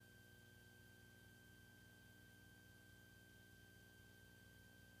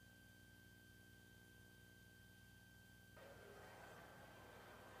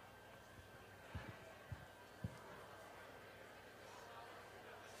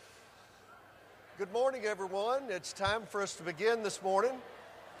Good morning, everyone. It's time for us to begin this morning.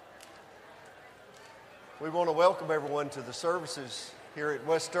 We want to welcome everyone to the services here at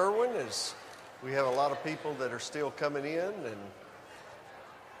West Erwin, as we have a lot of people that are still coming in. And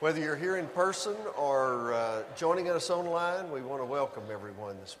whether you're here in person or joining us online, we want to welcome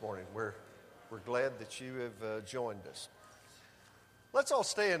everyone this morning. We're glad that you have joined us. Let's all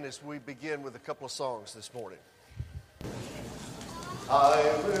stand as we begin with a couple of songs this morning.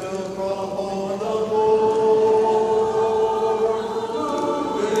 I will call upon the Lord,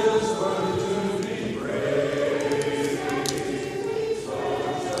 who is worthy to be praised. So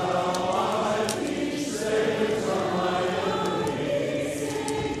shall I be saved from my enemies.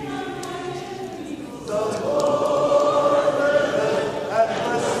 The Lord liveth, and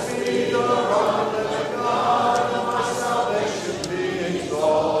blessed be the rock, let the God of my salvation be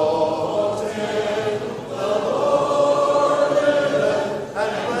exalted. The Lord liveth,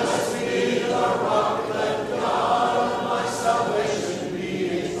 and blessed be the rock, let God of my salvation be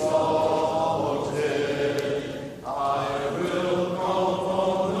exalted. I will call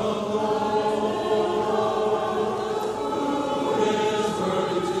upon the Lord, who is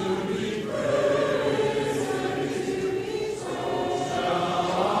worthy to be praised. So shall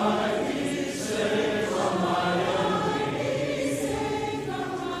I be saved from my enemies.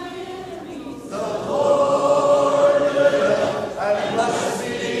 The Lord liveth, and blessed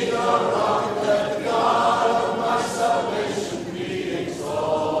be the rock, let the God of my salvation be exalted.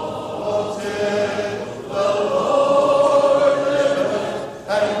 The Lord liveth,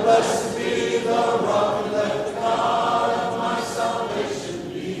 and blessed be the rock, let the God of my salvation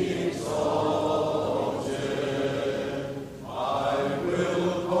be exalted. I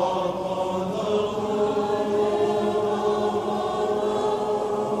will call upon the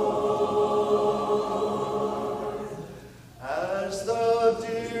as the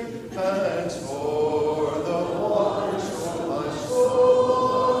deer pants for the waters, so my soul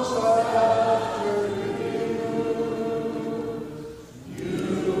longs after you. You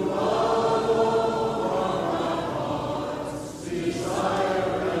alone are my heart's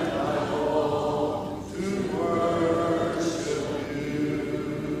desire, and I long to worship you.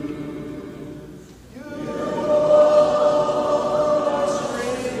 You alone are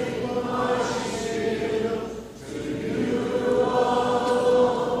strength of my shield. To you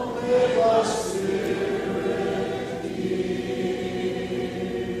alone may my spirit yield.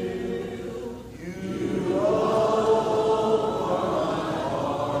 You alone are my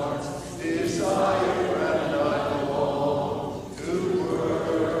heart's desire, and I long to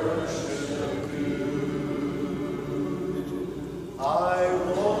worship you. I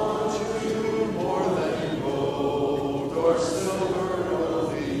want you more than gold or silver,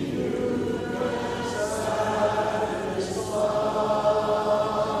 only you can satisfy.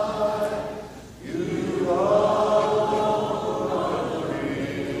 You alone are the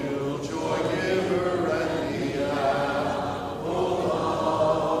real joy giver and the apple of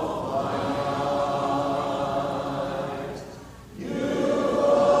my eyes. You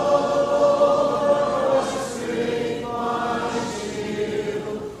alone are my strength, my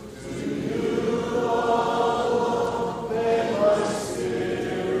shield. To you alone may my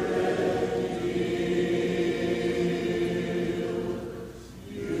spirit yield.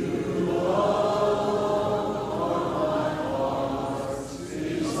 You alone are my heart's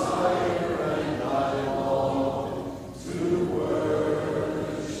desire, and I long to worship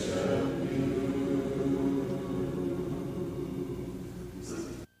you.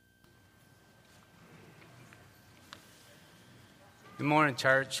 Good morning,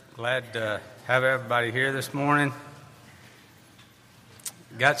 church. Glad to have everybody here this morning.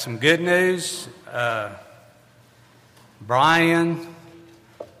 Got some good news. Brian,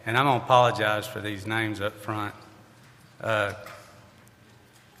 and I'm going to apologize for these names up front.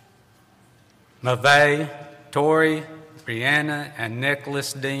 Mavey, Tori, Brianna, and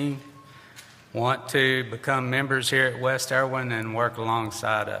Nicholas Dean want to become members here at West Erwin and work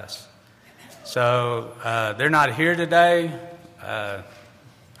alongside us. So they're not here today.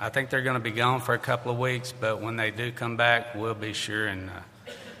 I think they're going to be gone for a couple of weeks, but when they do come back, we'll be sure and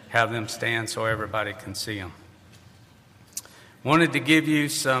have them stand so everybody can see them. Wanted to give you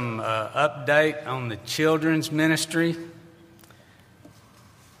some update on the children's ministry.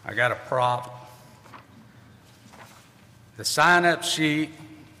 I got a prop. The sign-up sheet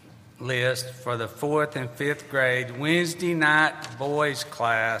list for the 4th and 5th grade Wednesday night boys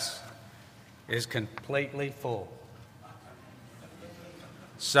class is completely full.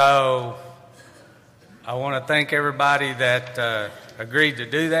 So I want to thank everybody that agreed to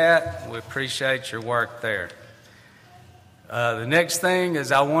do that. We appreciate your work there. The next thing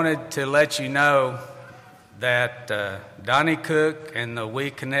is I wanted to let you know that Donnie Cook and the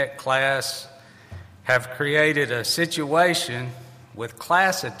We Connect class have created a situation with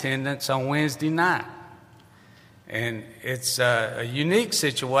class attendance on Wednesday night. And it's a unique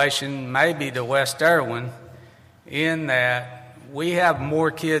situation maybe to West Erwin in that we have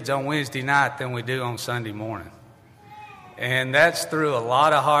more kids on Wednesday night than we do on Sunday morning. And that's through a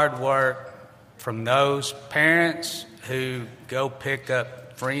lot of hard work from those parents who go pick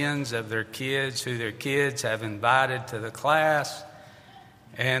up friends of their kids who their kids have invited to the class,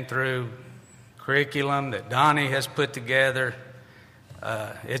 and through curriculum that Donnie has put together.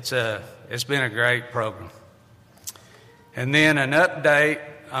 It's been a great program. And then an update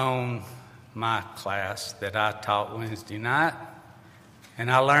on my class that I taught Wednesday night.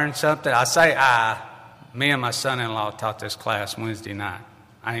 And I learned something. I say me and my son-in-law taught this class Wednesday night,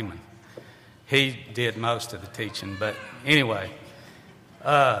 Eamon. He did most of the teaching. But anyway,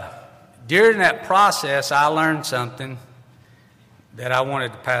 during that process, I learned something that I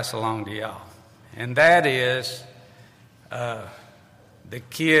wanted to pass along to y'all. And that is the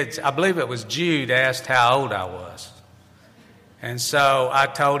kids, I believe it was Jude, asked how old I was. And so I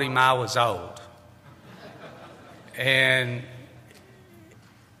told him I was old. And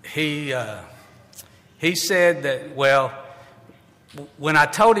he said that, well, when I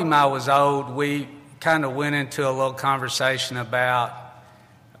told him I was old, we kind of went into a little conversation about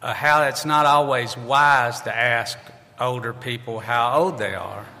how it's not always wise to ask older people how old they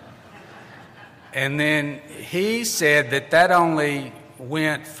are. And then he said that only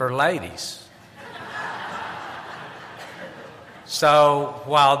went for ladies. So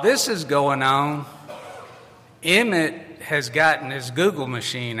while this is going on, Emmett has gotten his Google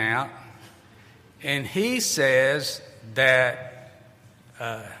machine out, and he says that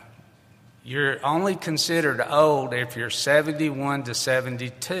you're only considered old if you're 71 to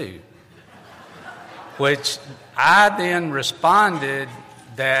 72, which I then responded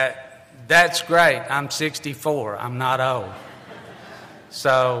that's great. I'm 64. I'm not old.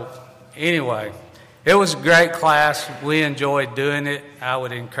 So anyway, it was a great class. We enjoyed doing it. I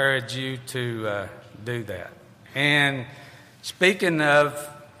would encourage you to do that. And speaking of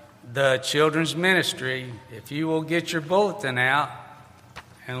the children's ministry, if you will get your bulletin out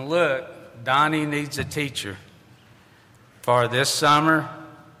and look, Donnie needs a teacher for this summer,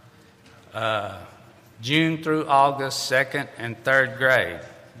 June through August, 2nd and 3rd grade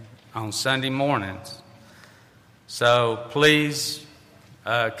on Sunday mornings. So please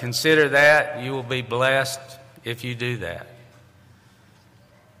consider that. You will be blessed if you do that.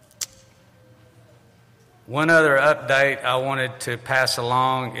 One other update I wanted to pass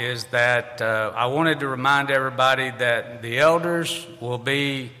along is that I wanted to remind everybody that the elders will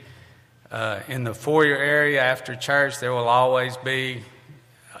be in the foyer area after church. There will always be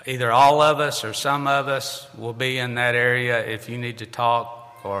either all of us or some of us will be in that area if you need to talk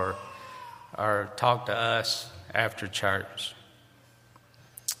or talk to us after church.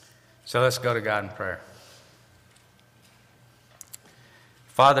 So let's go to God in prayer.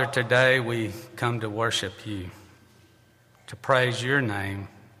 Father, today we come to worship you, to praise your name,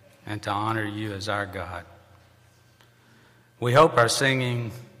 and to honor you as our God. We hope our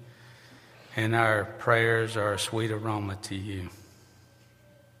singing and our prayers are a sweet aroma to you.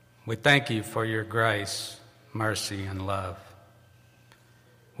 We thank you for your grace, mercy, and love.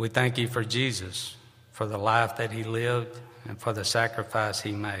 We thank you for Jesus, for the life that he lived, and for the sacrifice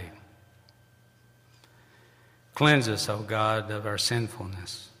he made. Cleanse us, O God, of our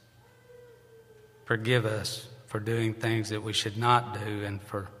sinfulness. Forgive us for doing things that we should not do and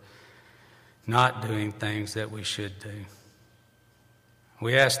for not doing things that we should do.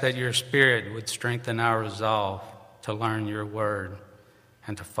 We ask that your Spirit would strengthen our resolve to learn your word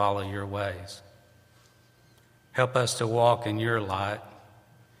and to follow your ways. Help us to walk in your light,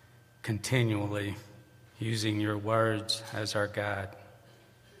 continually using your words as our guide.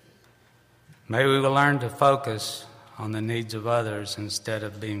 May we learn to focus on the needs of others instead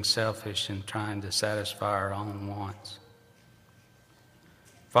of being selfish and trying to satisfy our own wants.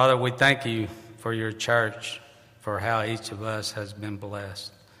 Father, we thank you for your church, for how each of us has been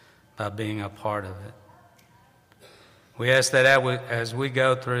blessed by being a part of it. We ask that as we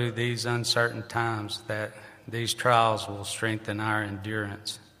go through these uncertain times, that these trials will strengthen our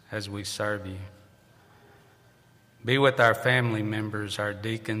endurance as we serve you. Be with our family members, our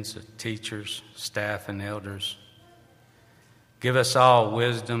deacons, teachers, staff, and elders. Give us all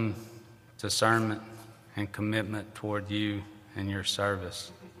wisdom, discernment, and commitment toward you and your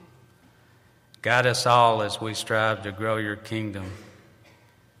service. Guide us all as we strive to grow your kingdom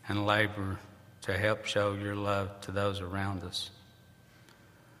and labor to help show your love to those around us.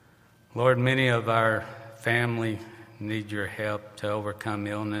 Lord, many of our family need your help to overcome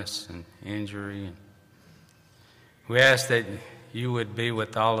illness and injury. We ask that you would be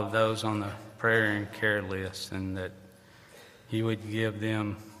with all of those on the prayer and care list, and that you would give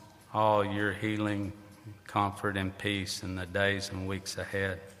them all your healing, comfort, and peace in the days and weeks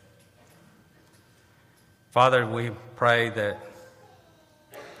ahead. Father, we pray that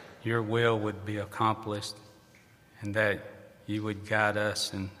your will would be accomplished and that you would guide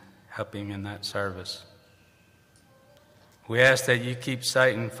us in helping in that service. We ask that you keep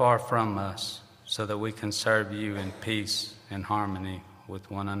Satan far from us so that we can serve you in peace and harmony with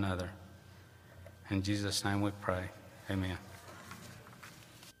one another. In Jesus' name we pray. Amen.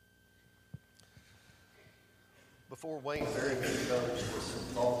 Before Wayne Berryman comes with some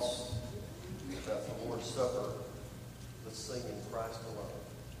thoughts about the Lord's Supper, let's sing In Christ Alone.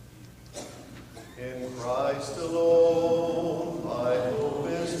 In Christ alone my hope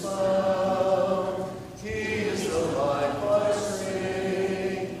is found. He is the light, my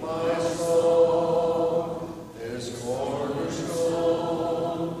strength, my song. This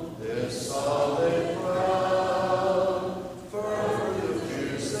cornerstone, this solid ground, firm for the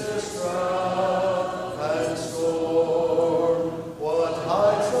fiercest drought and storm. What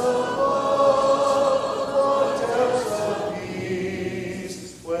heights of love, what depths of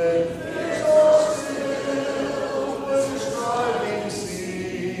peace, when fears are still, when striving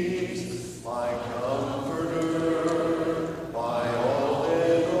cease. My Comforter, my all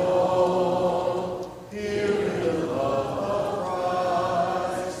in all, here in the love of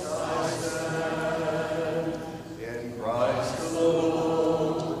Christ I stand. In Christ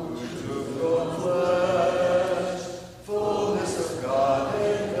alone, who took on flesh, fullness of God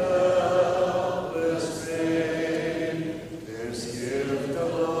in helpless pain, this gift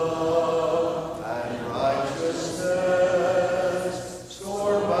of love and righteousness,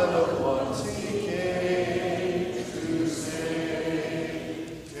 scorned by the ones he came to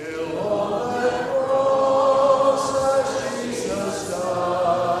save, till on that cross as Jesus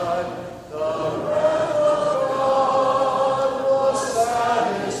died, the wrath of God was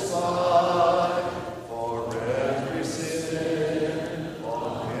satisfied. For every sin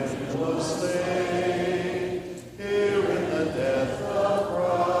on him was slain. Here in the death of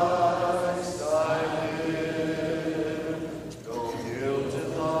Christ I live. No guilt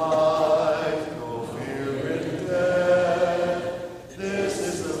in life, no fear in death. This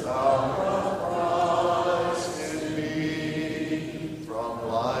is the power of Christ in me. From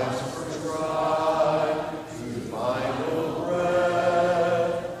life's first cry to final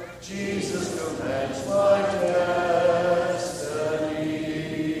breath, Jesus commands my destiny.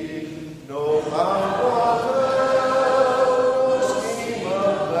 No power of hell, no scheme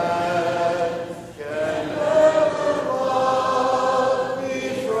of man can ever pluck me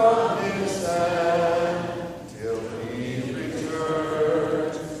from his hand till he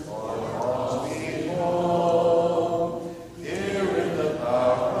returns or calls me home. Here in the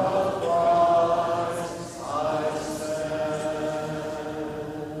power of Christ I stand.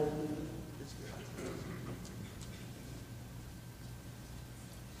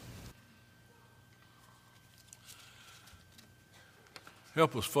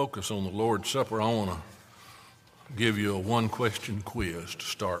 Help us focus on the Lord's Supper. I want to give you a one-question quiz to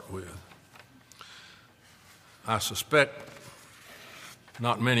start with. I suspect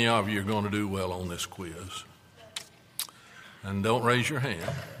not many of you are going to do well on this quiz. And don't raise your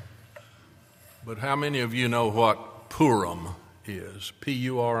hand. But how many of you know what Purim is?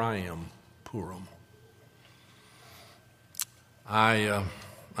 P-U-R-I-M, Purim. I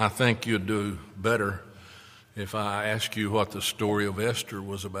think you'd do better if I ask you what the story of Esther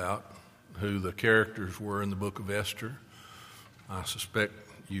was about, who the characters were in the book of Esther. I suspect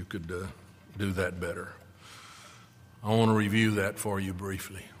you could do that better. I want to review that for you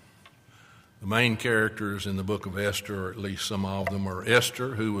briefly. The main characters in the book of Esther, or at least some of them, are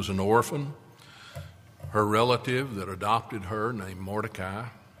Esther, who was an orphan, her relative that adopted her named Mordecai,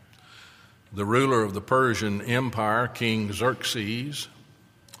 the ruler of the Persian Empire, King Xerxes,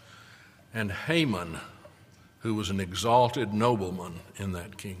 and Haman, who was an exalted nobleman in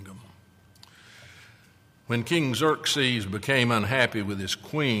that kingdom. When King Xerxes became unhappy with his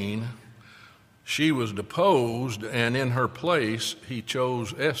queen, she was deposed, and in her place he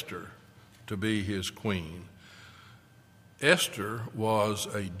chose Esther to be his queen. Esther was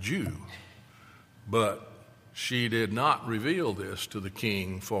a Jew, but she did not reveal this to the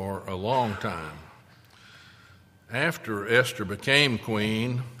king for a long time. After Esther became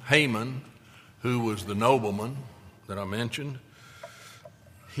queen, Haman, who was the nobleman that I mentioned,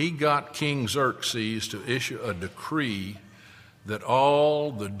 he got King Xerxes to issue a decree that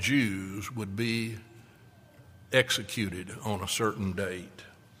all the Jews would be executed on a certain date.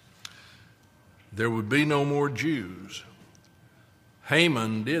 There would be no more Jews.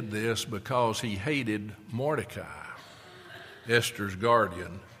 Haman did this because he hated Mordecai, Esther's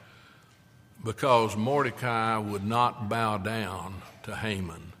guardian, because Mordecai would not bow down to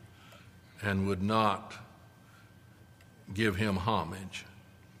Haman and would not give him homage.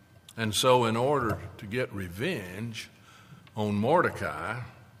 And so in order to get revenge on Mordecai,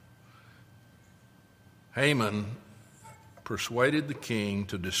 Haman persuaded the king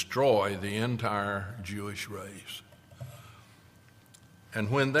to destroy the entire Jewish race. And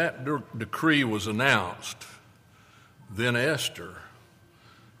when that decree was announced, then Esther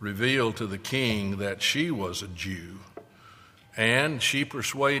revealed to the king that she was a Jew, and she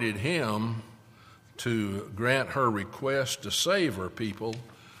persuaded him to grant her request to save her people,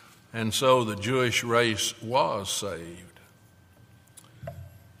 and so the Jewish race was saved.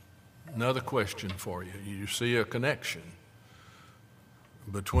 Another question for you. You see a connection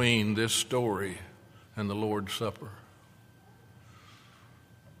between this story and the Lord's Supper?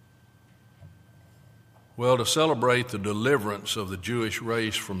 Well, to celebrate the deliverance of the Jewish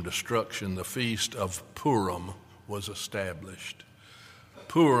race from destruction, the feast of Purim was established.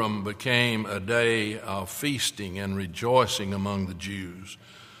 Purim became a day of feasting and rejoicing among the Jews,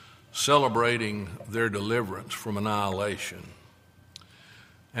 celebrating their deliverance from annihilation.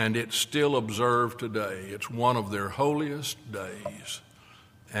 And it's still observed today. It's one of their holiest days.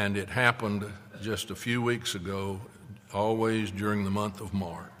 And it happened just a few weeks ago, always during the month of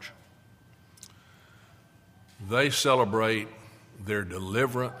March. They celebrate their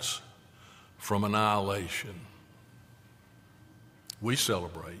deliverance from annihilation. We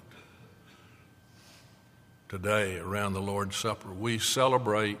celebrate today around the Lord's Supper. We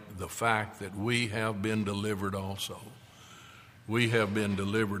celebrate the fact that we have been delivered also. We have been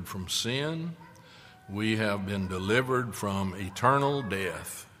delivered from sin. We have been delivered from eternal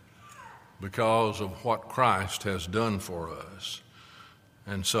death because of what Christ has done for us.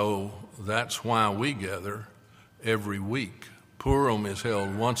 And so that's why we gather every week. Purim is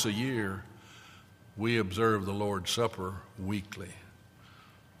held once a year. We observe the Lord's Supper weekly.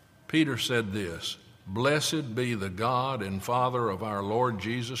 Peter said this, "Blessed be the God and Father of our Lord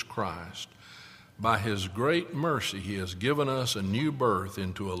Jesus Christ. By his great mercy, he has given us a new birth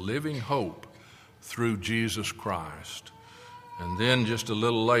into a living hope through Jesus Christ." And then just a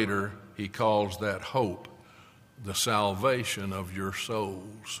little later, he calls that hope the salvation of your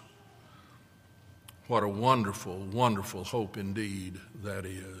souls. What a wonderful, wonderful hope indeed that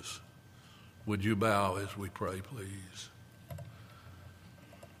is. Would you bow as we pray, please?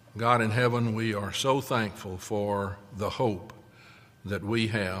 God in heaven, we are so thankful for the hope that we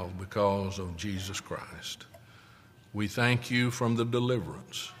have because of Jesus Christ. We thank you from the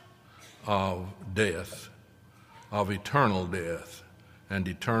deliverance of death, of eternal death and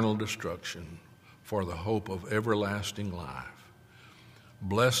eternal destruction, for the hope of everlasting life.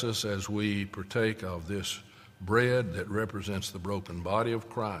 Bless us as we partake of this bread that represents the broken body of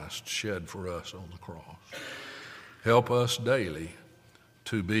Christ shed for us on the cross. Help us daily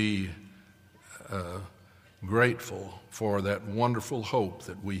to be grateful for that wonderful hope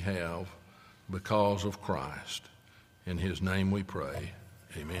that we have because of Christ. In his name we pray.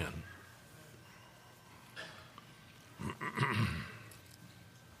 Amen.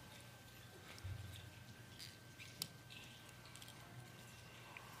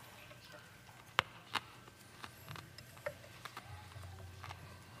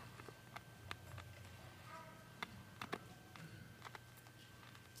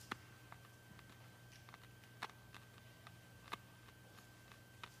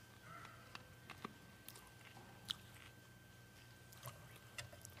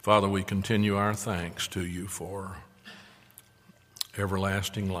 Father, we continue our thanks to you for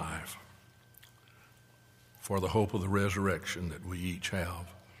everlasting life, for the hope of the resurrection that we each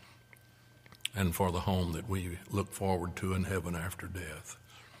have, and for the home that we look forward to in heaven after death.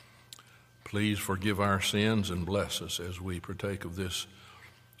 Please forgive our sins and bless us as we partake of this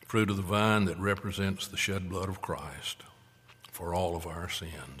fruit of the vine that represents the shed blood of Christ for all of our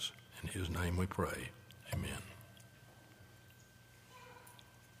sins. In his name we pray. Amen.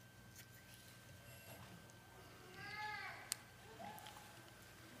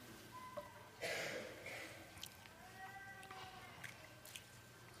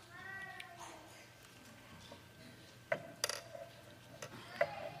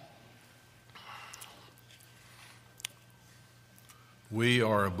 We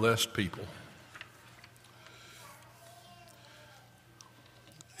are a blessed people.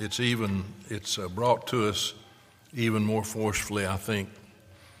 it's brought to us even more forcefully, I think,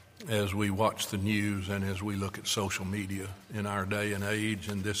 as we watch the news and as we look at social media in our day and age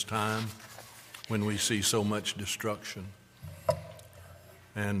and this time when we see so much destruction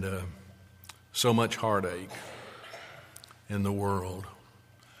and so much heartache in the world.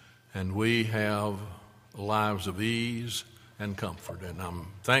 And we have lives of ease and comfort, and I'm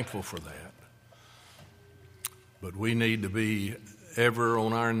thankful for that. But we need to be ever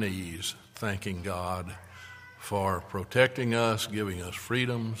on our knees thanking God for protecting us, giving us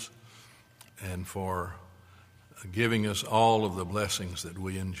freedoms, and for giving us all of the blessings that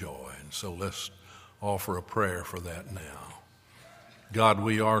we enjoy. And so let's offer a prayer for that now. God,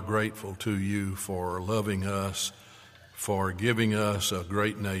 we are grateful to you for loving us, for giving us a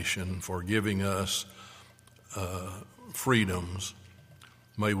great nation, for giving us freedoms.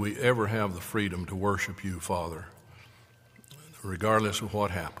 May we ever have the freedom to worship you, Father, regardless of what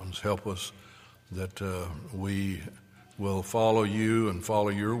happens. Help us that we will follow you and follow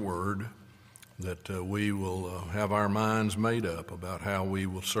your word, that we will have our minds made up about how we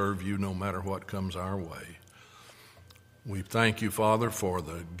will serve you no matter what comes our way. We thank you, Father, for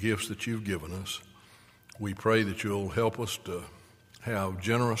the gifts that you've given us. We pray that you'll help us to have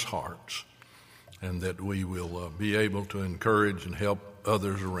generous hearts and that we will be able to encourage and help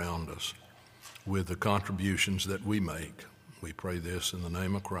others around us with the contributions that we make. We pray this in the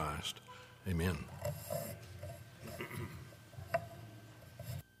name of Christ. Amen.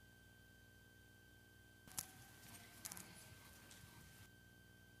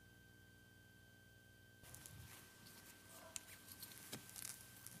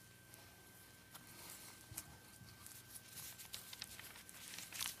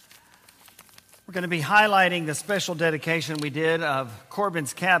 We're going to be highlighting the special dedication we did of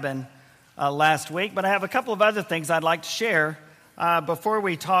Corbin's Cabin last week, but I have a couple of other things I'd like to share before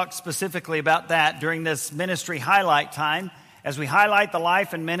we talk specifically about that during this ministry highlight time, as we highlight the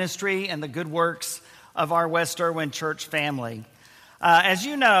life and ministry and the good works of our West Erwin church family. As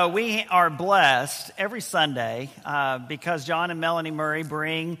you know, we are blessed every Sunday because John and Melanie Murray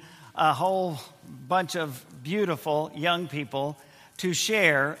bring a whole bunch of beautiful young people to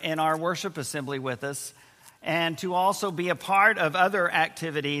share in our worship assembly with us and to also be a part of other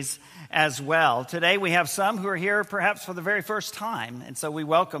activities as well. Today we have some who are here perhaps for the very first time, and so we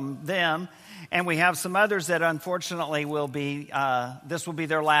welcome them. And we have some others that unfortunately will be, this will be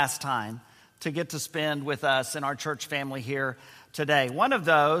their last time to get to spend with us and our church family here today. One of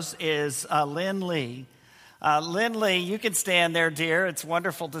those is Lynn Lee. Lynn Lee, you can stand there, dear. It's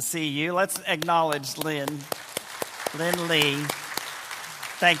wonderful to see you. Let's acknowledge Lynn Lee.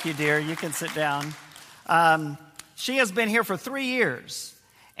 Thank you, dear. You can sit down. She has been here for 3 years.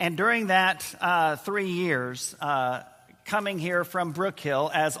 And during that 3 years, coming here from Brook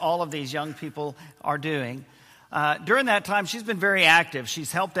Hill, as all of these young people are doing, during that time, she's been very active.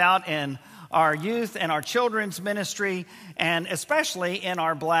 She's helped out in our youth and our children's ministry, and especially in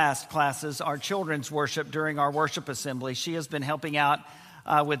our Blast classes, our children's worship during our worship assembly. She has been helping out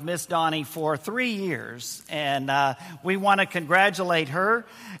with Miss Donnie for 3 years, and we want to congratulate her.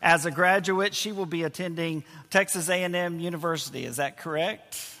 As a graduate, she will be attending Texas A&M University. Is that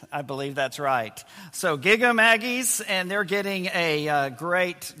correct? I believe that's right. So Gig 'em Aggies, and they're getting a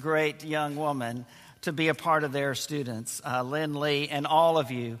great, great young woman to be a part of their students. Lynn Lee and all of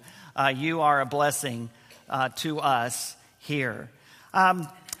you, you are a blessing to us here.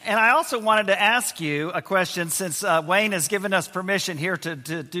 And I also wanted to ask you a question, since Wayne has given us permission here to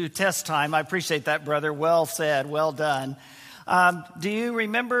do test time. I appreciate that, brother. Well said. Well done. Do you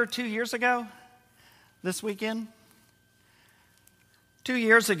remember 2 years ago, this weekend? 2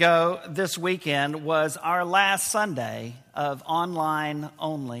 years ago, this weekend was our last Sunday of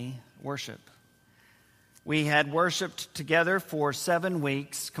online-only worship. We had worshiped together for 7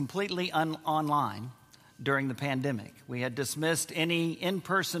 weeks, completely online, during the pandemic. We had dismissed any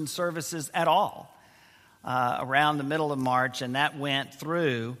in-person services at all around the middle of March, and that went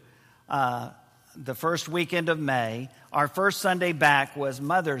through the first weekend of May. Our first Sunday back was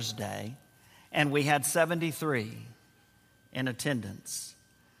Mother's Day, and we had 73 in attendance.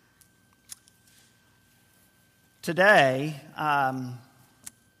 Today,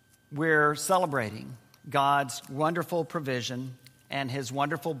 we're celebrating God's wonderful provision and His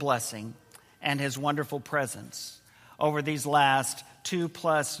wonderful blessing and His wonderful presence over these last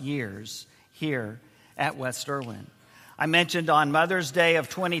 2+ years here at West Erwin. I mentioned on Mother's Day of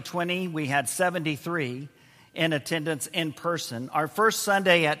 2020, we had 73 in attendance in person. Our first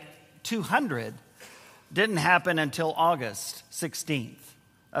Sunday at 200 didn't happen until August 16th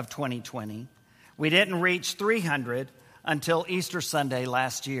of 2020. We didn't reach 300 until Easter Sunday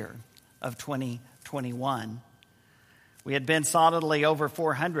last year of 2021. We had been solidly over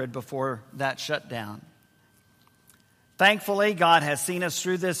 400 before that shutdown. Thankfully, God has seen us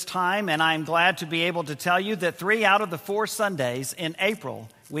through this time, and I'm glad to be able to tell you that 3 out of the 4 Sundays in April,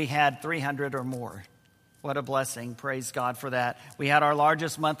 we had 300 or more. What a blessing. Praise God for that. We had our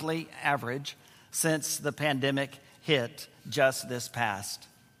largest monthly average since the pandemic hit just this past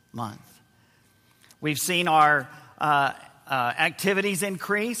month. We've seen our activities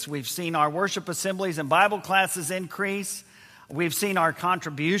increase. We've seen our worship assemblies and Bible classes increase. We've seen our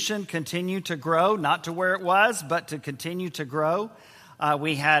contribution continue to grow, not to where it was, but to continue to grow.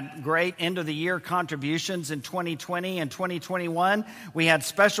 We had great end-of-the-year contributions in 2020 and 2021. We had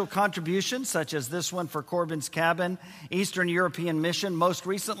special contributions, such as this one for Corbin's Cabin, Eastern European Mission, most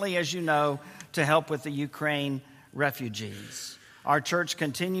recently, as you know, to help with the Ukraine refugees. Our church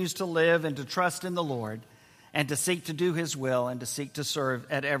continues to live and to trust in the Lord and to seek to do His will and to seek to serve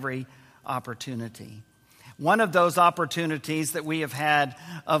at every opportunity. One of those opportunities that we have had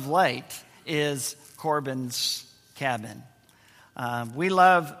of late is Corbin's Cabin. We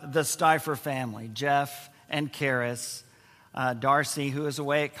love the Stifer family, Jeff and Karis, Darcy, who is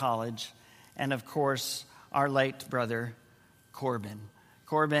away at college, and of course, our late brother, Corbin.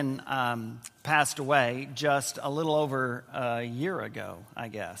 Corbin passed away just a little over a year ago, I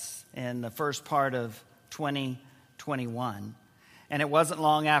guess, in the first part of 2021. And it wasn't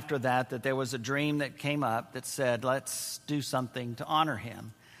long after that there was a dream that came up that said, let's do something to honor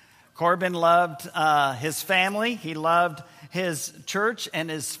him. Corbin loved his family. He loved his church and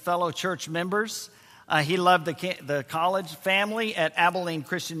his fellow church members. He loved the college family at Abilene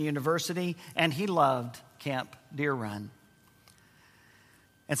Christian University, and he loved Camp Deer Run.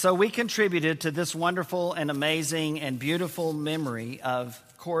 And so we contributed to this wonderful and amazing and beautiful memory of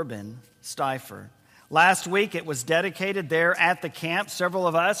Corbin Stifer. Last week, it was dedicated there at the camp. Several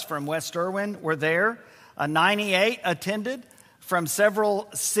of us from West Erwin were there. 98 attended from several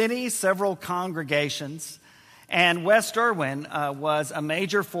cities, several congregations. And West Erwin was a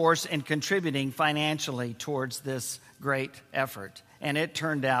major force in contributing financially towards this great effort. And it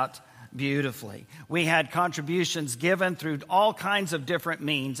turned out beautifully. We had contributions given through all kinds of different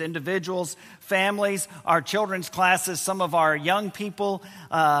means. Individuals, families, our children's classes, some of our young people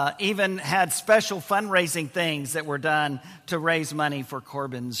even had special fundraising things that were done to raise money for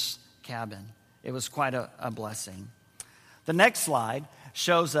Corbin's Cabin. It was quite a blessing. The next slide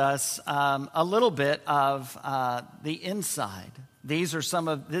shows us a little bit of the inside. This is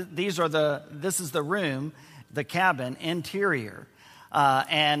the room, the cabin interior.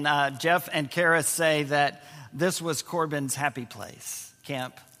 And Jeff and Karis say that this was Corbin's happy place,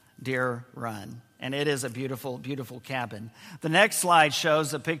 Camp Deer Run. And it is a beautiful, beautiful cabin. The next slide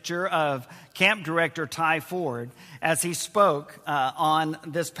shows a picture of Camp Director Ty Ford as he spoke on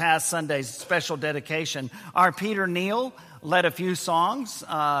this past Sunday's special dedication. Our Peter Neal led a few songs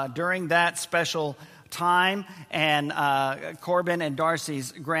during that special time, and Corbin and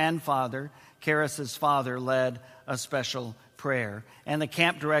Darcy's grandfather, Karis's father, led a special prayer. And the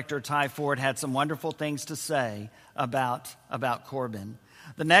camp director, Ty Ford, had some wonderful things to say about Corbin.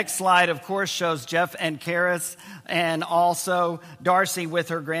 The next slide, of course, shows Jeff and Karis and also Darcy with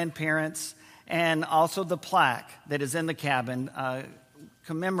her grandparents, and also the plaque that is in the cabin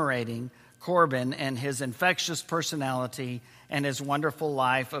commemorating Corbin and his infectious personality and his wonderful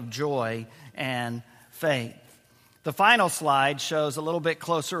life of joy and faith. The final slide shows a little bit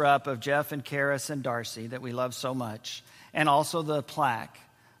closer up of Jeff and Karis and Darcy that we love so much, and also the plaque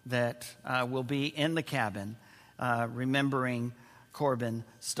that will be in the cabin remembering Corbin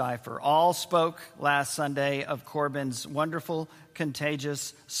Stifer. All spoke last Sunday of Corbin's wonderful,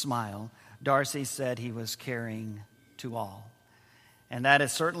 contagious smile. Darcy said he was caring to all. And that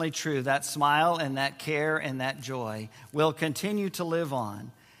is certainly true. That smile and that care and that joy will continue to live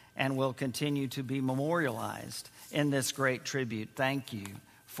on and will continue to be memorialized in this great tribute. Thank you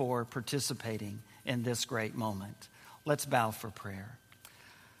for participating in this great moment. Let's bow for prayer.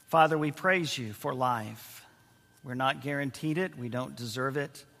 Father, we praise you for life. We're not guaranteed it. We don't deserve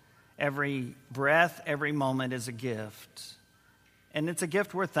it. Every breath, every moment is a gift. And it's a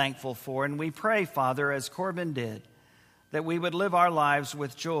gift we're thankful for. And we pray, Father, as Corbin did, that we would live our lives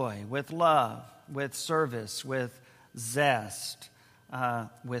with joy, with love, with service, with zest,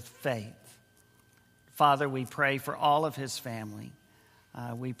 with faith. Father, we pray for all of his family.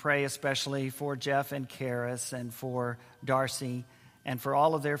 We pray especially for Jeff and Karis and for Darcy and for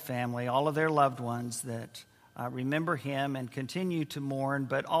all of their family, all of their loved ones that remember him and continue to mourn,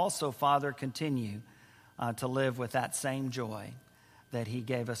 but also, Father, continue to live with that same joy that he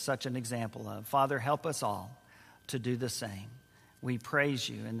gave us such an example of. Father, help us all to do the same. We praise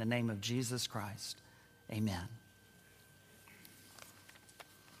you in the name of Jesus Christ. Amen.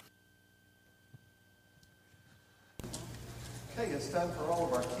 Okay, it's time for all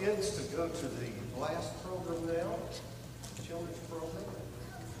of our kids to go to the last program now, children's program.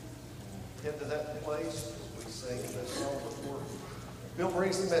 Head to that place as we sing this song before Bill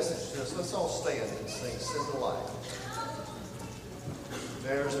brings the message to us. Let's all stand and sing Send the Light.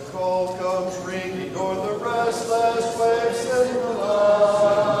 There's a call comes ringing o'er the restless waves. Send the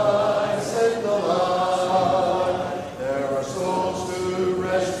light, send the light. There are souls to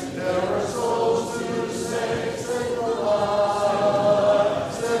rescue, there are souls to save. Send the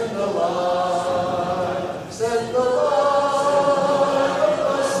light, send the light, send the light.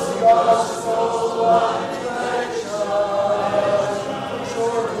 Bless the gospel light that shines from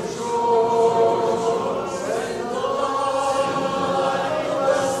shore to shore. Send the light,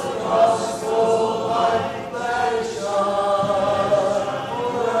 bless the gospel light that shines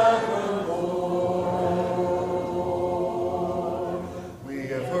forevermore. We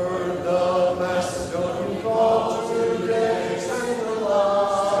have heard the Macedonian call today. Send the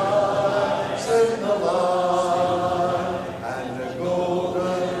light, send the light, and a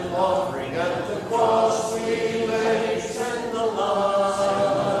golden offering at the cross we lay. Send the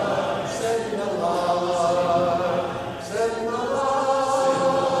light, send the light, send the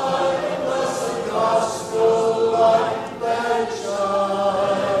light, bless the gospel light that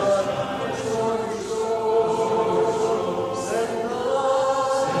shines from shore to shore. Send the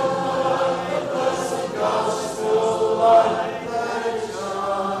light, bless the gospel light that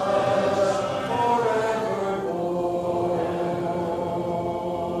shines forevermore.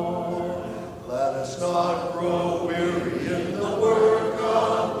 Let us not grow weary in the work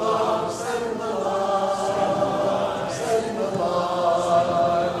of love. Send the light, send the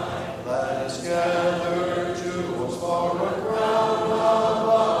light. Let us gather jewels for a crown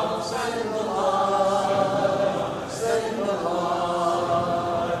above. Send the light, send the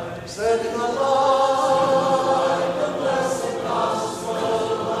light, send the light. The blessed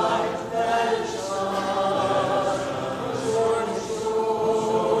gospel light that shines from shore to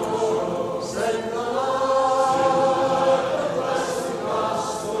shore. Send the light, the blessed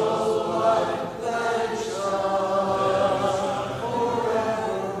gospel light that shines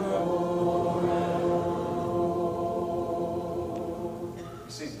forevermore.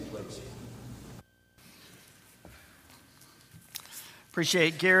 Be seated, please.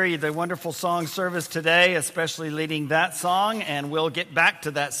 Appreciate Gary, the wonderful song service today, especially leading that song, and we'll get back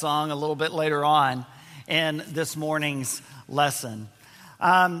to that song a little bit later on in this morning's lesson.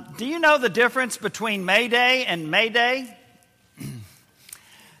 Do you know the difference between May Day and May Day?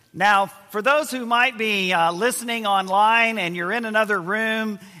 Now, for those who might be listening online and you're in another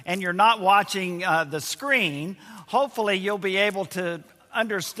room and you're not watching the screen, hopefully you'll be able to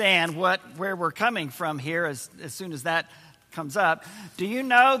understand where we're coming from here as soon as that comes up. Do you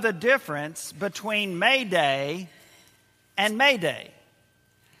know the difference between May Day and May Day?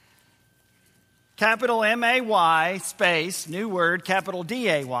 Capital M-A-Y, space, new word, capital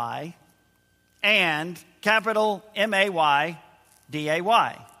D-A-Y, and capital M-A-Y,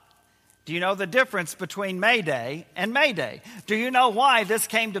 D-A-Y. Do you know the difference between May Day and May Day? Do you know why this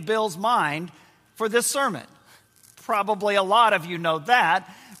came to Bill's mind for this sermon? Probably a lot of you know that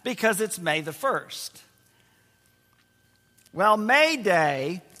because it's May the 1st. Well, May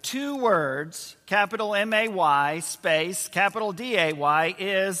Day, two words, capital M-A-Y, space, capital D-A-Y,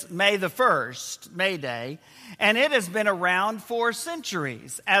 is May the 1st, May Day, and it has been around for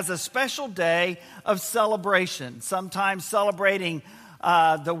centuries as a special day of celebration, sometimes celebrating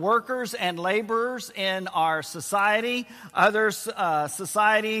the workers and laborers in our society, other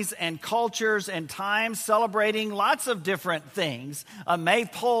societies and cultures and times celebrating lots of different things. A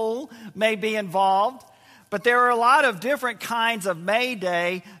maypole may be involved, but there are a lot of different kinds of May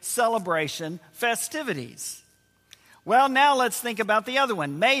Day celebration festivities. Well, now let's think about the other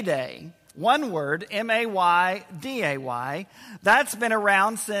one, May Day. One word, M-A-Y-D-A-Y. That's been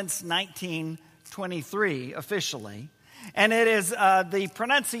around since 1923 officially. And it is the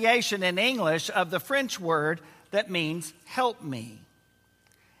pronunciation in English of the French word that means help me.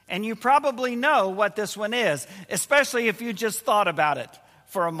 And you probably know what this one is, especially if you just thought about it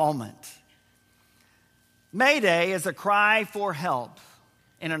for a moment. May Day is a cry for help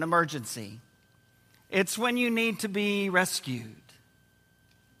in an emergency. It's when you need to be rescued.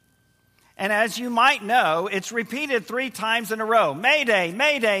 And as you might know, it's repeated 3 times in a row. May Day,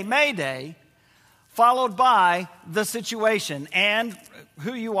 May Day, May Day, followed by the situation and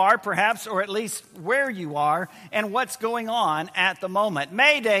who you are perhaps, or at least where you are and what's going on at the moment.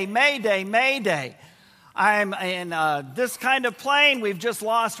 May Day, May Day, May Day. I'm in this kind of plane. We've just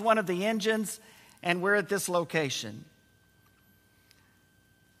lost one of the engines, and we're at this location.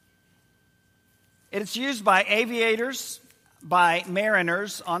 It's used by aviators, by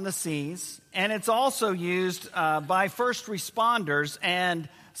mariners on the seas, and it's also used by first responders and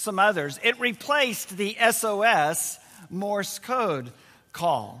some others. It replaced the SOS Morse code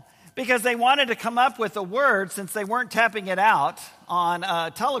call because they wanted to come up with a word, since they weren't tapping it out on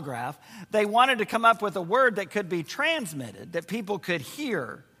a telegraph. They wanted to come up with a word that could be transmitted, that people could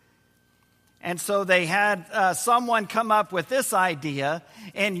hear. And so they had someone come up with this idea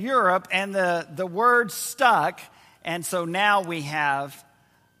in Europe, and the word stuck. And so now we have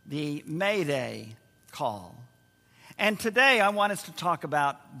the Mayday call. And today I want us to talk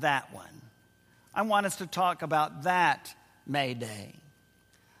about that one. I want us to talk about that Mayday.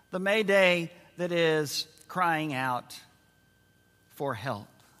 The Mayday that is crying out for help.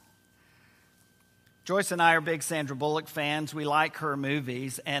 Joyce and I are big Sandra Bullock fans. We like her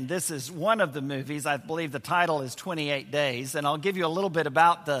movies, and this is one of the movies. I believe the title is 28 Days, and I'll give you a little bit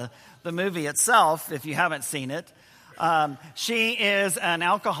about the movie itself if you haven't seen it. She is an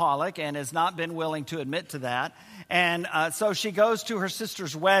alcoholic and has not been willing to admit to that, and so she goes to her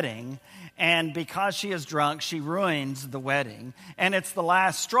sister's wedding, and because she is drunk, she ruins the wedding, and it's the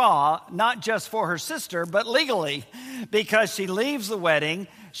last straw, not just for her sister, but legally, because she leaves the wedding.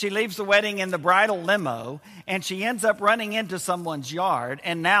 She leaves the wedding in the bridal limo, and she ends up running into someone's yard,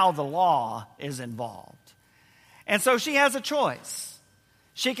 and now the law is involved. And so she has a choice.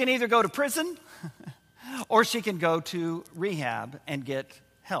 She can either go to prison, or she can go to rehab and get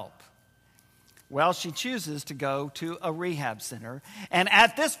help. Well, she chooses to go to a rehab center. And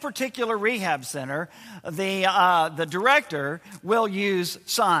at this particular rehab center, the director will use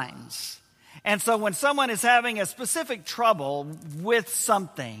signs. And so when someone is having a specific trouble with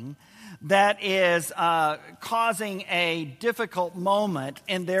something that is causing a difficult moment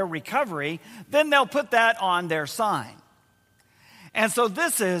in their recovery, then they'll put that on their sign. And so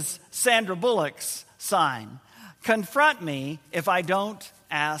this is Sandra Bullock's sign. Confront me if I don't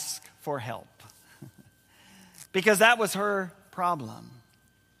ask for help. Because that was her problem.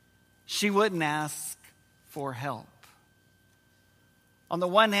 She wouldn't ask for help. On the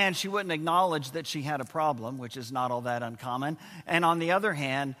one hand, she wouldn't acknowledge that she had a problem, which is not all that uncommon. And on the other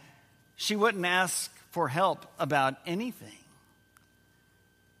hand, she wouldn't ask for help about anything.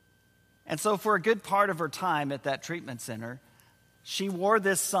 And so for a good part of her time at that treatment center, she wore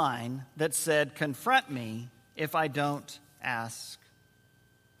this sign that said, "Confront me if I don't ask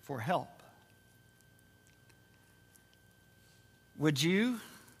for help." Would you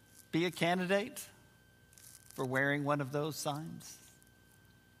be a candidate for wearing one of those signs?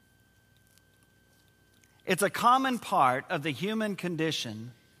 It's a common part of the human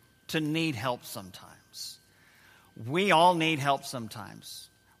condition to need help sometimes. We all need help sometimes.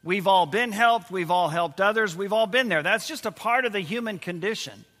 We've all been helped. We've all helped others. We've all been there. That's just a part of the human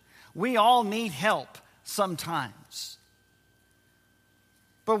condition. We all need help sometimes.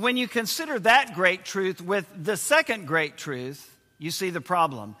 But when you consider that great truth with the second great truth, you see the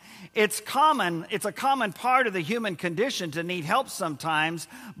problem. It's a common part of the human condition to need help sometimes,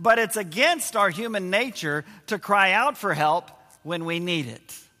 but it's against our human nature to cry out for help when we need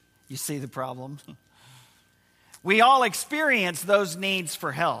it. You see the problem? We all experience those needs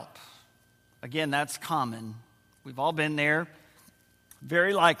for help. Again, that's common. We've all been there.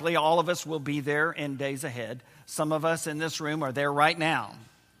 Very likely all of us will be there in days ahead. Some of us in this room are there right now.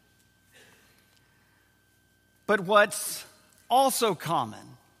 But what's also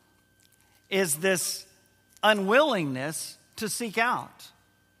common is this unwillingness to seek out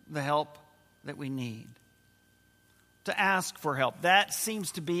the help that we need, to ask for help. That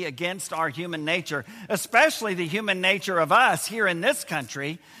seems to be against our human nature, especially the human nature of us here in this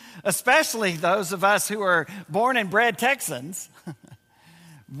country, especially those of us who are born and bred Texans.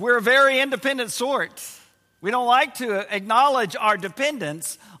 We're a very independent sort. We don't like to acknowledge our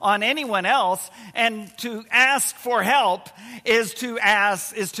dependence on anyone else, and to ask for help is to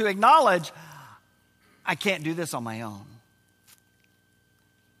acknowledge, I can't do this on my own.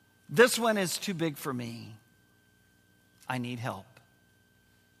 This one is too big for me. I need help.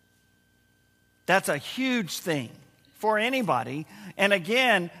 That's a huge thing for anybody. And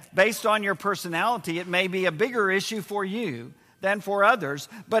again, based on your personality, it may be a bigger issue for you than for others,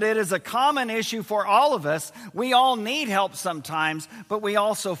 but it is a common issue for all of us. We all need help sometimes, but we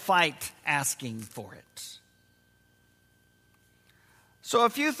also fight asking for it. So a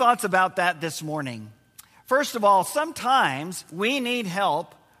few thoughts about that this morning. First of all, sometimes we need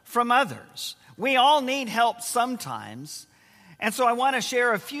help from others. We all need help sometimes. And so I want to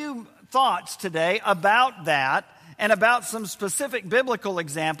share a few thoughts today about that and about some specific biblical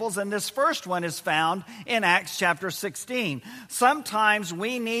examples. And this first one is found in Acts chapter 16. Sometimes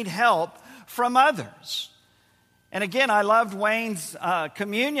we need help from others. And again, I loved Wayne's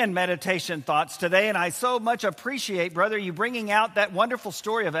communion meditation thoughts today, and I so much appreciate, brother, you bringing out that wonderful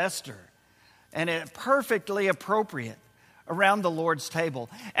story of Esther, and it perfectly appropriate around the Lord's table.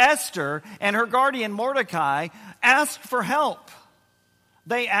 Esther and her guardian Mordecai asked for help.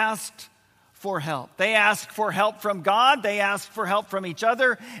 They asked for help. They asked for help from God, they asked for help from each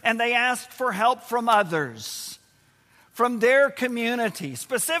other, and they asked for help from others, from their community.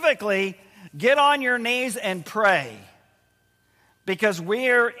 Specifically, get on your knees and pray, because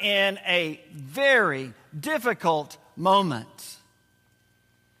we're in a very difficult moment.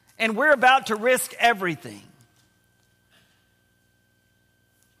 And we're about to risk everything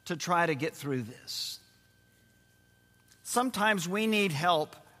to try to get through this. Sometimes we need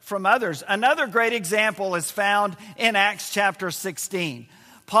help from others. Another great example is found in Acts chapter 16.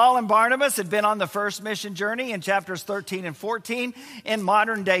 Paul and Barnabas had been on the first mission journey in chapters 13 and 14 in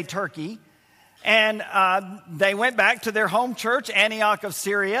modern-day Turkey. And they went back to their home church, Antioch of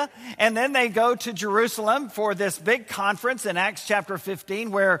Syria. And then they go to Jerusalem for this big conference in Acts chapter 15,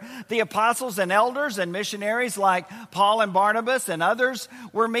 where the apostles and elders and missionaries like Paul and Barnabas and others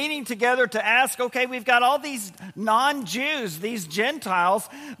were meeting together to ask, okay, we've got all these non-Jews, these Gentiles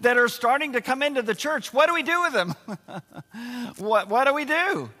that are starting to come into the church. What do we do with them? What do we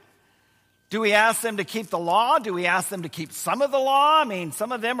do? Do we ask them to keep the law? Do we ask them to keep some of the law? I mean,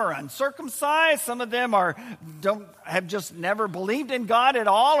 some of them are uncircumcised. Some of them have just never believed in God at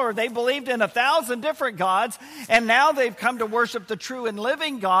all, or they believed in 1,000 different gods, and now they've come to worship the true and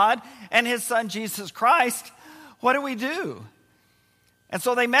living God and His Son, Jesus Christ. What do we do? And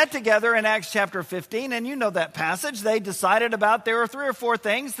so they met together in Acts chapter 15, and you know that passage. They decided there were 3 or 4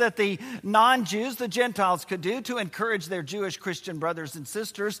 things that the non-Jews, the Gentiles, could do to encourage their Jewish Christian brothers and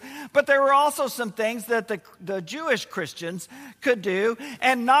sisters. But there were also some things that the Jewish Christians could do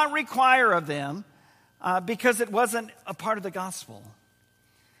and not require of them because it wasn't a part of the gospel.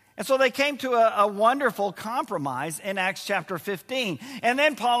 And so they came to a wonderful compromise in Acts chapter 15. And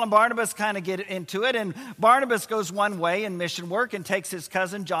then Paul and Barnabas kind of get into it. And Barnabas goes one way in mission work and takes his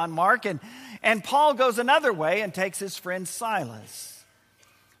cousin John Mark. And Paul goes another way and takes his friend Silas,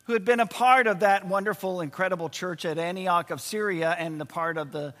 who had been a part of that wonderful, incredible church at Antioch of Syria and the part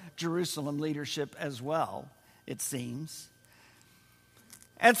of the Jerusalem leadership as well, it seems.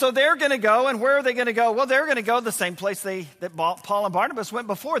 And so they're going to go, and where are they going to go? Well, they're going to go the same place that Paul and Barnabas went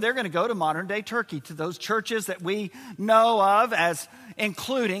before. They're going to go to modern-day Turkey, to those churches that we know of as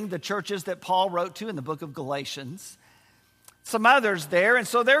including the churches that Paul wrote to in the book of Galatians. Some others there, and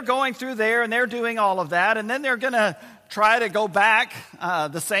so they're going through there, and they're doing all of that, and then they're going to try to go back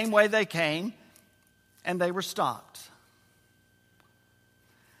the same way they came, and they were stopped.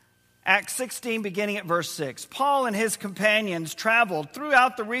 Acts 16, beginning at verse 6. Paul and his companions traveled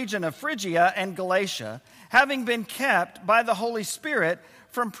throughout the region of Phrygia and Galatia, having been kept by the Holy Spirit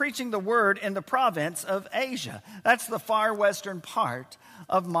from preaching the word in the province of Asia. That's the far western part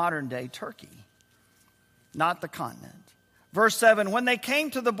of modern-day Turkey, not the continent. Verse 7, when they came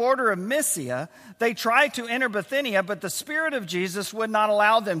to the border of Mysia, they tried to enter Bithynia, but the Spirit of Jesus would not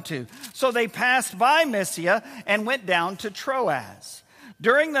allow them to. So they passed by Mysia and went down to Troas.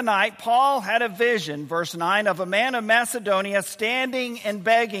 During the night, Paul had a vision, verse 9, of a man of Macedonia standing and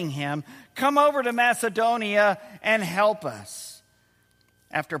begging him, come over to Macedonia and help us.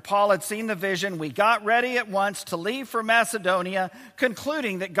 After Paul had seen the vision, we got ready at once to leave for Macedonia,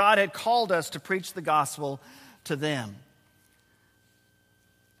 concluding that God had called us to preach the gospel to them.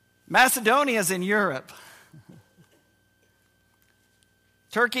 Macedonia is in Europe.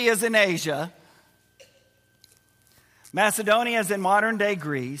 Turkey is in Asia. Macedonia is in modern-day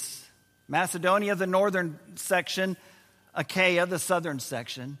Greece. Macedonia, the northern section. Achaia, the southern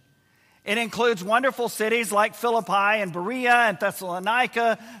section. It includes wonderful cities like Philippi and Berea and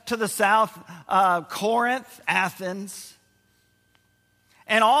Thessalonica. To the south, Corinth, Athens.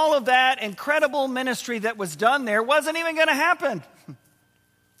 And all of that incredible ministry that was done there wasn't even going to happen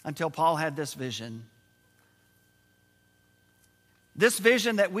until Paul had this vision. This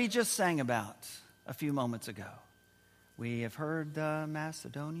vision that we just sang about a few moments ago. We have heard the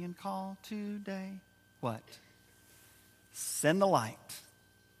Macedonian call today. What? Send the light.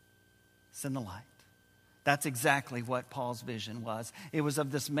 Send the light. That's exactly what Paul's vision was. It was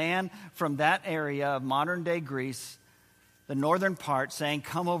of this man from that area of modern-day Greece, the northern part, saying,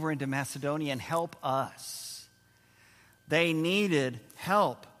 come over into Macedonia and help us. They needed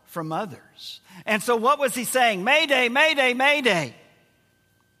help from others. And so what was he saying? Mayday, mayday, mayday.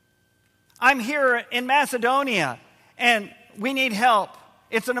 I'm here in Macedonia and we need help.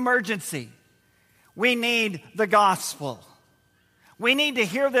 It's an emergency. We need the gospel. We need to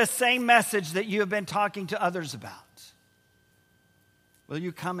hear this same message that you have been talking to others about. Will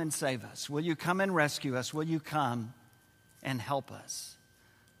you come and save us? Will you come and rescue us? Will you come and help us?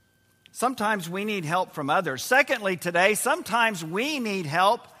 Sometimes we need help from others. Secondly, today, sometimes we need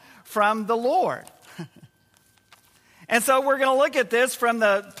help from the Lord. And so we're going to look at this from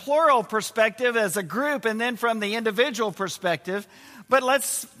the plural perspective as a group and then from the individual perspective. But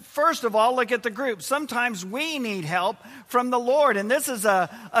let's first of all look at the group. Sometimes we need help from the Lord. And this is a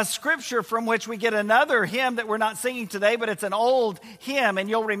scripture from which we get another hymn that we're not singing today, but it's an old hymn. And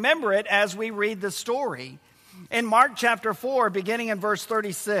you'll remember it as we read the story. In Mark chapter 4, beginning in verse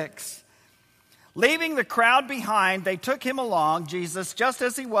 36. Leaving the crowd behind, they took him along, Jesus, just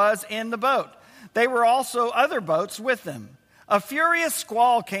as he was in the boat. There were also other boats with them. A furious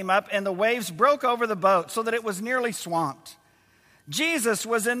squall came up, and the waves broke over the boat so that it was nearly swamped. Jesus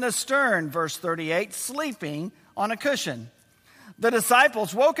was in the stern, verse 38, sleeping on a cushion. The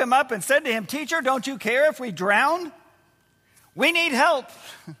disciples woke him up and said to him, "Teacher, don't you care if we drown? We need help."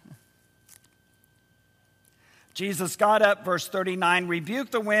 Jesus got up, verse 39,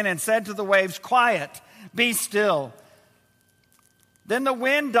 rebuked the wind and said to the waves, "Quiet, be still." Then the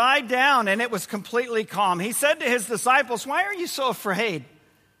wind died down and it was completely calm. He said to his disciples, "Why are you so afraid?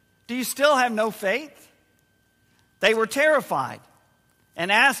 Do you still have no faith?" They were terrified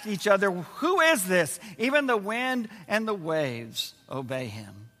and asked each other, "Who is this? Even the wind and the waves obey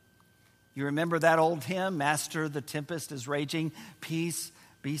him." You remember that old hymn, "Master, the tempest is raging, peace,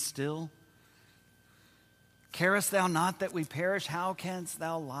 be still." Carest thou not that we perish? How canst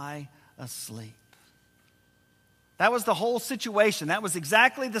thou lie asleep? That was the whole situation. That was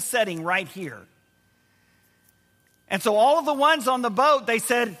exactly the setting right here. And so all of the ones on the boat, they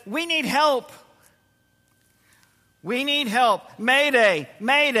said, "We need help. We need help. Mayday,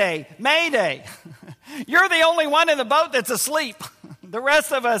 mayday, mayday." You're the only one in the boat that's asleep. The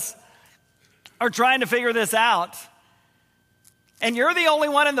rest of us are trying to figure this out. And you're the only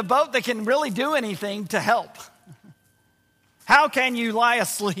one in the boat that can really do anything to help. How can you lie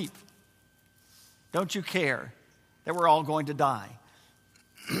asleep? Don't you care that we're all going to die?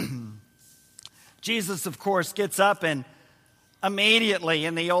 Jesus, of course, gets up and immediately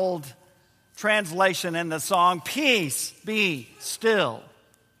in the old translation in the song, "Peace, be still."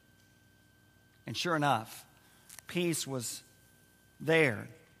 And sure enough, peace was there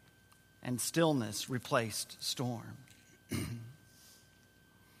and stillness replaced storm.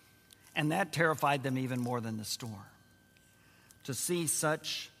 And that terrified them even more than the storm. To see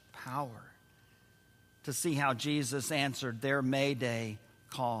such power, to see how Jesus answered their Mayday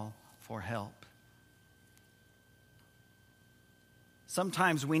call for help.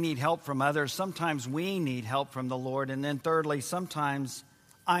 Sometimes we need help from others. Sometimes we need help from the Lord. And then thirdly, sometimes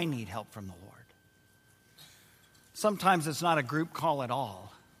I need help from the Lord. Sometimes it's not a group call at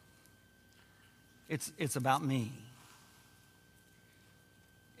all. It's about me.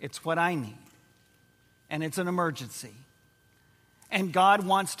 It's what I need. And it's an emergency. And God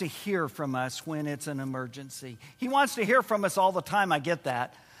wants to hear from us when it's an emergency. He wants to hear from us all the time. I get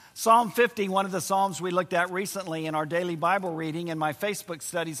that. Psalm 50, one of the Psalms we looked at recently in our daily Bible reading and my Facebook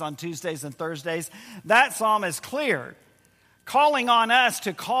studies on Tuesdays and Thursdays, that Psalm is clear, calling on us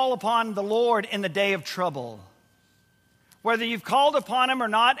to call upon the Lord in the day of trouble. Whether you've called upon Him or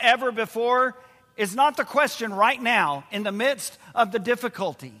not ever before is not the question right now. In the midst of the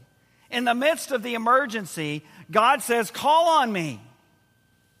difficulty, in the midst of the emergency, God says, "Call on me."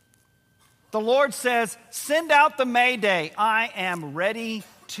 The Lord says, "Send out the Mayday. I am ready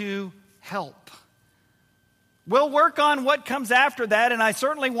to help." We'll work on what comes after that, and I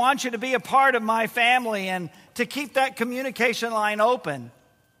certainly want you to be a part of my family and to keep that communication line open.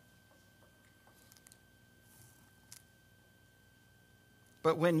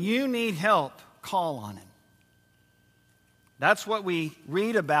 But when you need help, call on Him. That's what we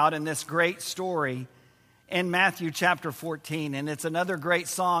read about in this great story in Matthew chapter 14. And it's another great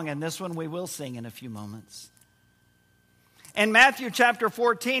song, and this one we will sing in a few moments. In Matthew chapter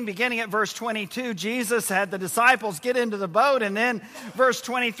 14, beginning at verse 22, Jesus had the disciples get into the boat, and then verse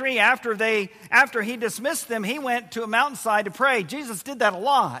 23, after he dismissed them, he went to a mountainside to pray. Jesus did that a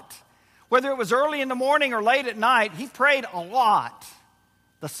lot. Whether it was early in the morning or late at night, he prayed a lot.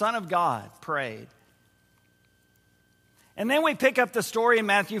 The Son of God prayed. And then we pick up the story in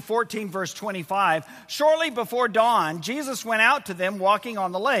Matthew 14, verse 25. Shortly before dawn, Jesus went out to them walking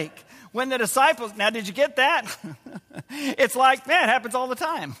on the lake. When the disciples, now did you get that? It's like, man, it happens all the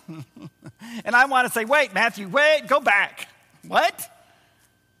time. And I want to say, wait, Matthew, wait, go back. What?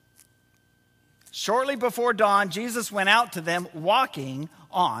 Shortly before dawn, Jesus went out to them walking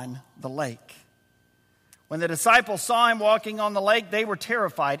on the lake. When the disciples saw him walking on the lake, they were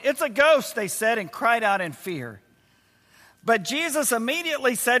terrified. "It's a ghost," they said, and cried out in fear. But Jesus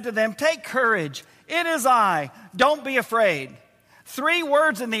immediately said to them, "Take courage. It is I. Don't be afraid." 3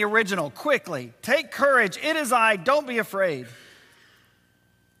 words in the original, quickly. Take courage. It is I. Don't be afraid.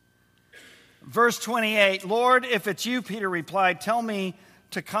 Verse 28, "Lord, if it's you," Peter replied, "tell me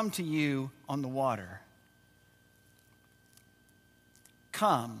to come to you on the water."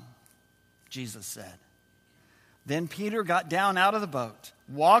 "Come," Jesus said. Then Peter got down out of the boat,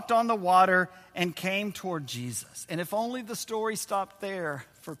 walked on the water, and came toward Jesus. And if only the story stopped there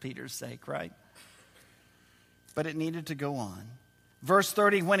for Peter's sake, right? But it needed to go on. Verse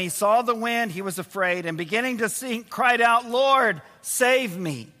 30, when he saw the wind, he was afraid, and beginning to sink, cried out, "Lord, save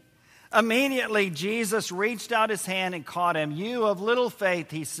me." Immediately, Jesus reached out his hand and caught him. "You of little faith,"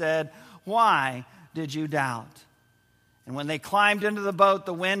 he said, "why did you doubt?" And when they climbed into the boat,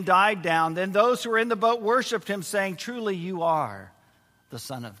 the wind died down. Then those who were in the boat worshiped him, saying, "Truly you are the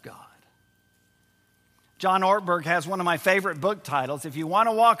Son of God." John Ortberg has one of my favorite book titles. If you want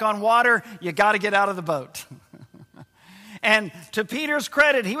to walk on water, you got to get out of the boat. And to Peter's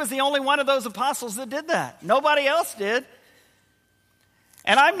credit, he was the only one of those apostles that did that. Nobody else did.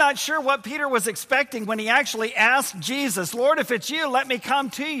 And I'm not sure what Peter was expecting when he actually asked Jesus, "Lord, if it's you, let me come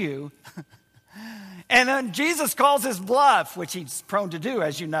to you." And then Jesus calls his bluff, which he's prone to do,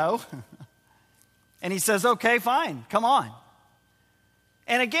 as you know. And he says, "Okay, fine, come on."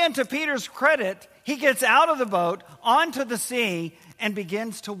 And again, to Peter's credit, he gets out of the boat onto the sea and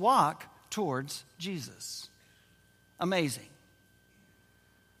begins to walk towards Jesus. Amazing.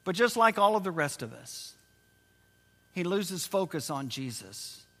 But just like all of the rest of us, he loses focus on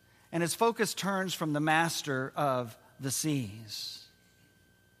Jesus. And his focus turns from the master of the seas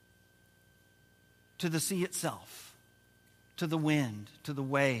to the sea itself, to the wind, to the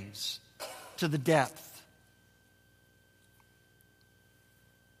waves, to the depth,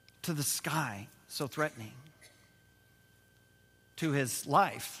 to the sky so threatening, to his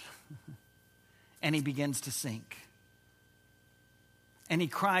life. And he begins to sink. And he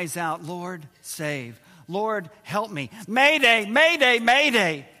cries out, "Lord, save. Lord, help me. Mayday, mayday,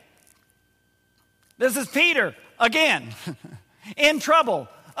 mayday." This is Peter again, in trouble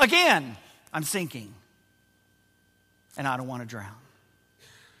again. "I'm sinking, and I don't want to drown.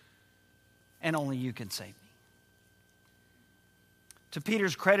 And only you can save me." To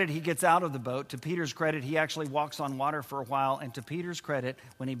Peter's credit, he gets out of the boat. To Peter's credit, he actually walks on water for a while. And to Peter's credit,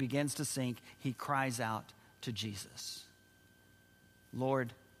 when he begins to sink, he cries out to Jesus,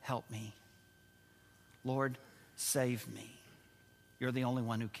 "Lord, help me. Lord, save me. You're the only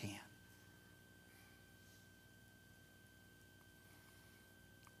one who can."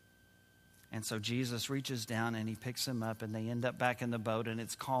 And so Jesus reaches down and he picks him up, and they end up back in the boat, and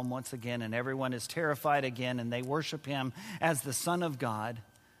it's calm once again, and everyone is terrified again, and they worship him as the Son of God.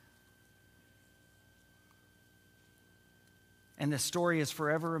 And this story is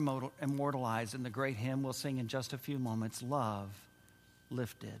forever immortalized in the great hymn we'll sing in just a few moments, "Love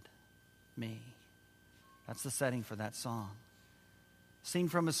Lifted Me." That's the setting for that song. Seen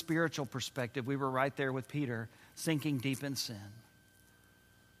from a spiritual perspective, we were right there with Peter, sinking deep in sin.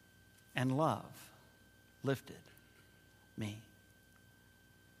 And love lifted me.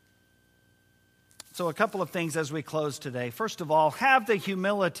 So a couple of things as we close today. First of all, have the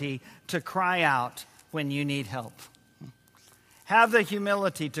humility to cry out when you need help. Have the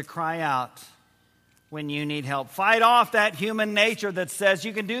humility to cry out when you need help. Fight off that human nature that says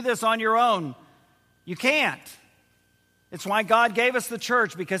you can do this on your own. You can't. It's why God gave us the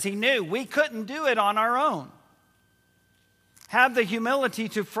church, because he knew we couldn't do it on our own. Have the humility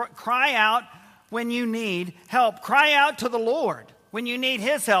to cry out when you need help. Cry out to the Lord when you need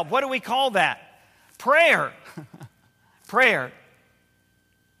his help. What do we call that? Prayer. Prayer.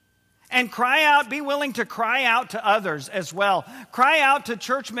 And cry out, be willing to cry out to others as well. Cry out to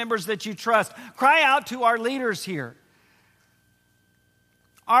church members that you trust. Cry out to our leaders here.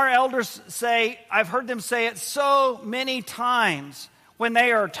 Our elders say, I've heard them say it so many times when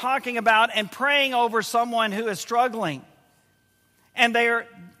they are talking about and praying over someone who is struggling. And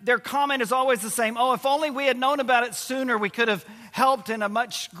their comment is always the same. "Oh, if only we had known about it sooner, we could have helped in a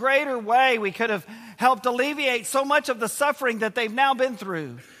much greater way. We could have helped alleviate so much of the suffering that they've now been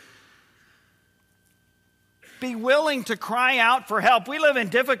through." Be willing to cry out for help. We live in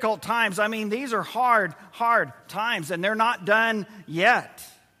difficult times. I mean, these are hard times, and they're not done yet.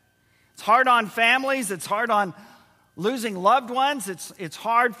 It's hard on families. It's hard on losing loved ones. It's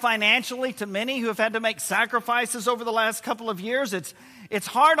hard financially to many who have had to make sacrifices over the last couple of years. It's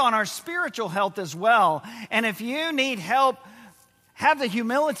hard on our spiritual health as well. And if you need help, have the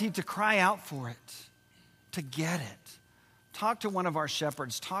humility to cry out for it, to get it. Talk to one of our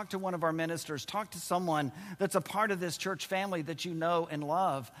shepherds. Talk to one of our ministers. Talk to someone that's a part of this church family that you know and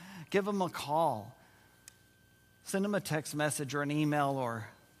love. Give them a call. Send them a text message or an email or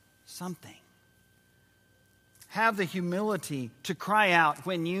something. Have the humility to cry out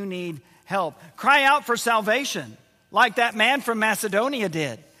when you need help. Cry out for salvation, like that man from Macedonia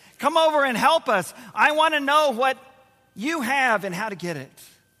did. Come over and help us. I want to know what you have and how to get it.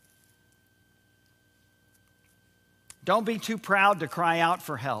 Don't be too proud to cry out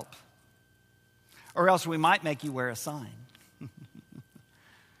for help, or else we might make you wear a sign.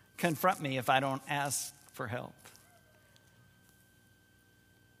 Confront me if I don't ask for help.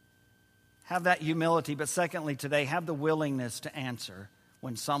 Have that humility, but secondly today, have the willingness to answer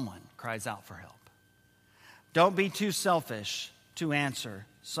when someone cries out for help. Don't be too selfish to answer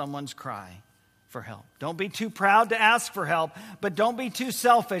someone's cry for help. Don't be too proud to ask for help, but don't be too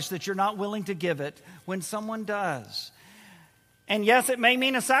selfish that you're not willing to give it when someone does. And yes, it may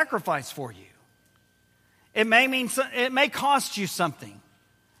mean a sacrifice for you. It may cost you something,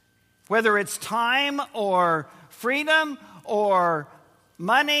 whether it's time or freedom or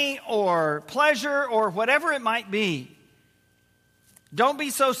money or pleasure or whatever it might be. Don't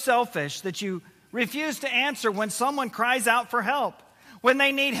be so selfish that you refuse to answer when someone cries out for help, when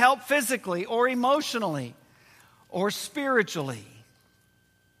they need help physically or emotionally or spiritually.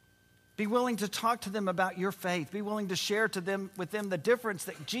 Be willing to talk to them about your faith. Be willing to share with them the difference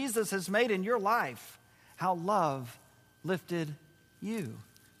that Jesus has made in your life, how love lifted you.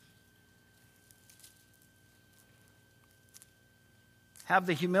 Have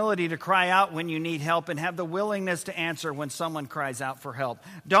the humility to cry out when you need help, and have the willingness to answer when someone cries out for help.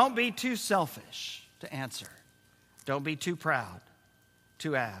 Don't be too selfish to answer. Don't be too proud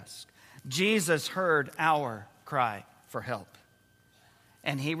to ask. Jesus heard our cry for help,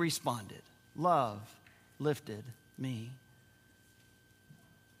 and he responded. Love lifted me.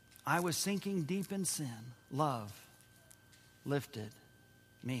 I was sinking deep in sin. Love lifted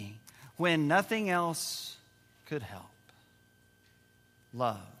me. When nothing else could help,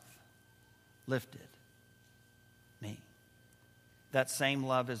 love lifted me. That same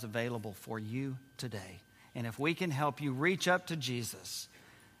love is available for you today. And if we can help you reach up to Jesus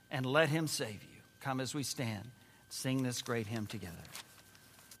and let him save you, come as we stand, sing this great hymn together.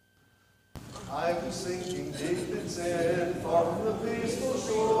 I was sinking deep in sin, far from the peaceful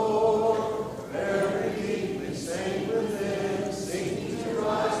shore, very deeply stained within, sinking to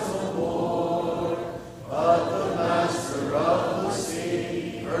rise no more. But the Master of the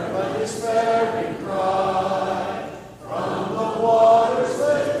sea heard my despairing cry. From the waters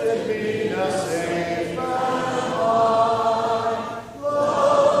lifted me, now safe and high.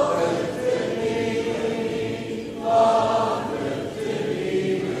 Love lifted me, love lifted me.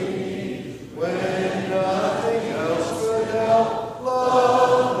 When nothing else could help,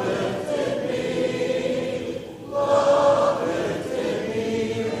 love lifted me, love lifted me,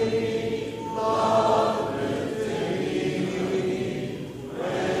 love lifted me.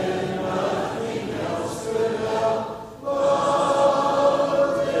 When nothing else could help, love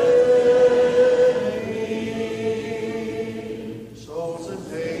lifted me. Souls in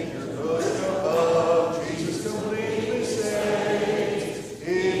danger could above, Jesus completely saved.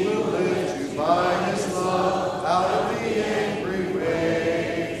 He will lift you by his love out of the angry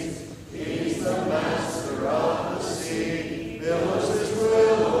waves. He's the master of the sea, billows his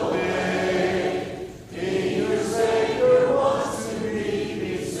will obey. He your Savior wants to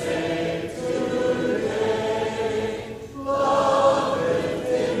be saved today. Love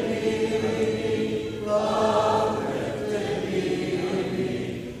lifted me, love lifted me.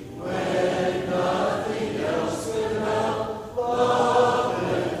 When nothing else could help, love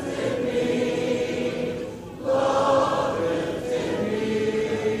lifted me, love lifted me,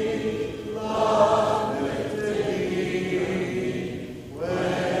 love lifted me.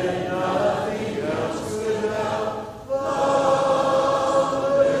 When nothing else could help, love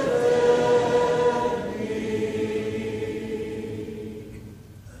lifted me.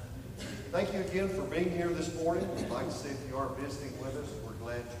 Thank you again for being here this morning. We'd like to say if you are visiting with us, we're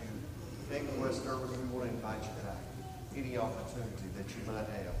glad you came to West Irwin. We want to invite you back any opportunity that you might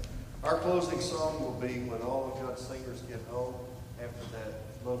have. Our closing song will be When All of God's Singers Get Home. After that,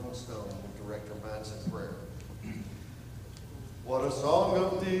 Logan Stone will direct our minds in prayer. What a song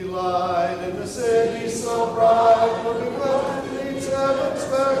of delight in the city so bright, looking well beneath heaven's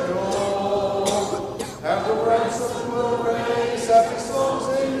fair gold. Have the ransomed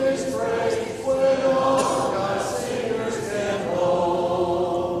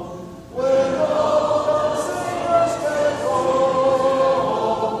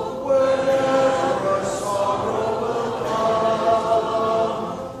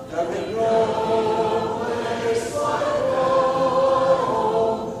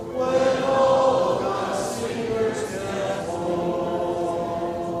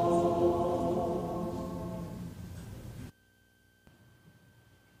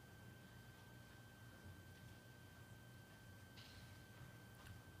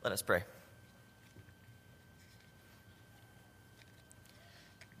Let us pray.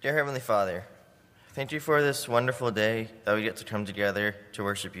 Dear Heavenly Father, thank you for this wonderful day that we get to come together to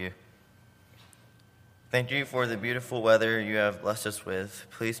worship you. Thank you for the beautiful weather you have blessed us with.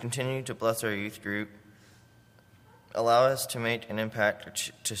 Please continue to bless our youth group. Allow us to make an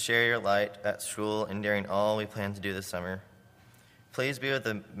impact to share your light at school and during all we plan to do this summer. Please be with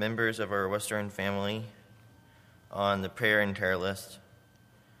the members of our Western family on the prayer and care list.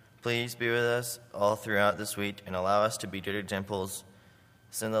 Please be with us all throughout this week and allow us to be good examples,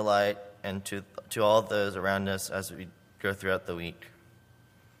 send the light, and to all those around us as we go throughout the week.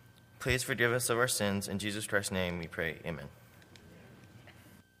 Please forgive us of our sins. In Jesus Christ's name we pray. Amen.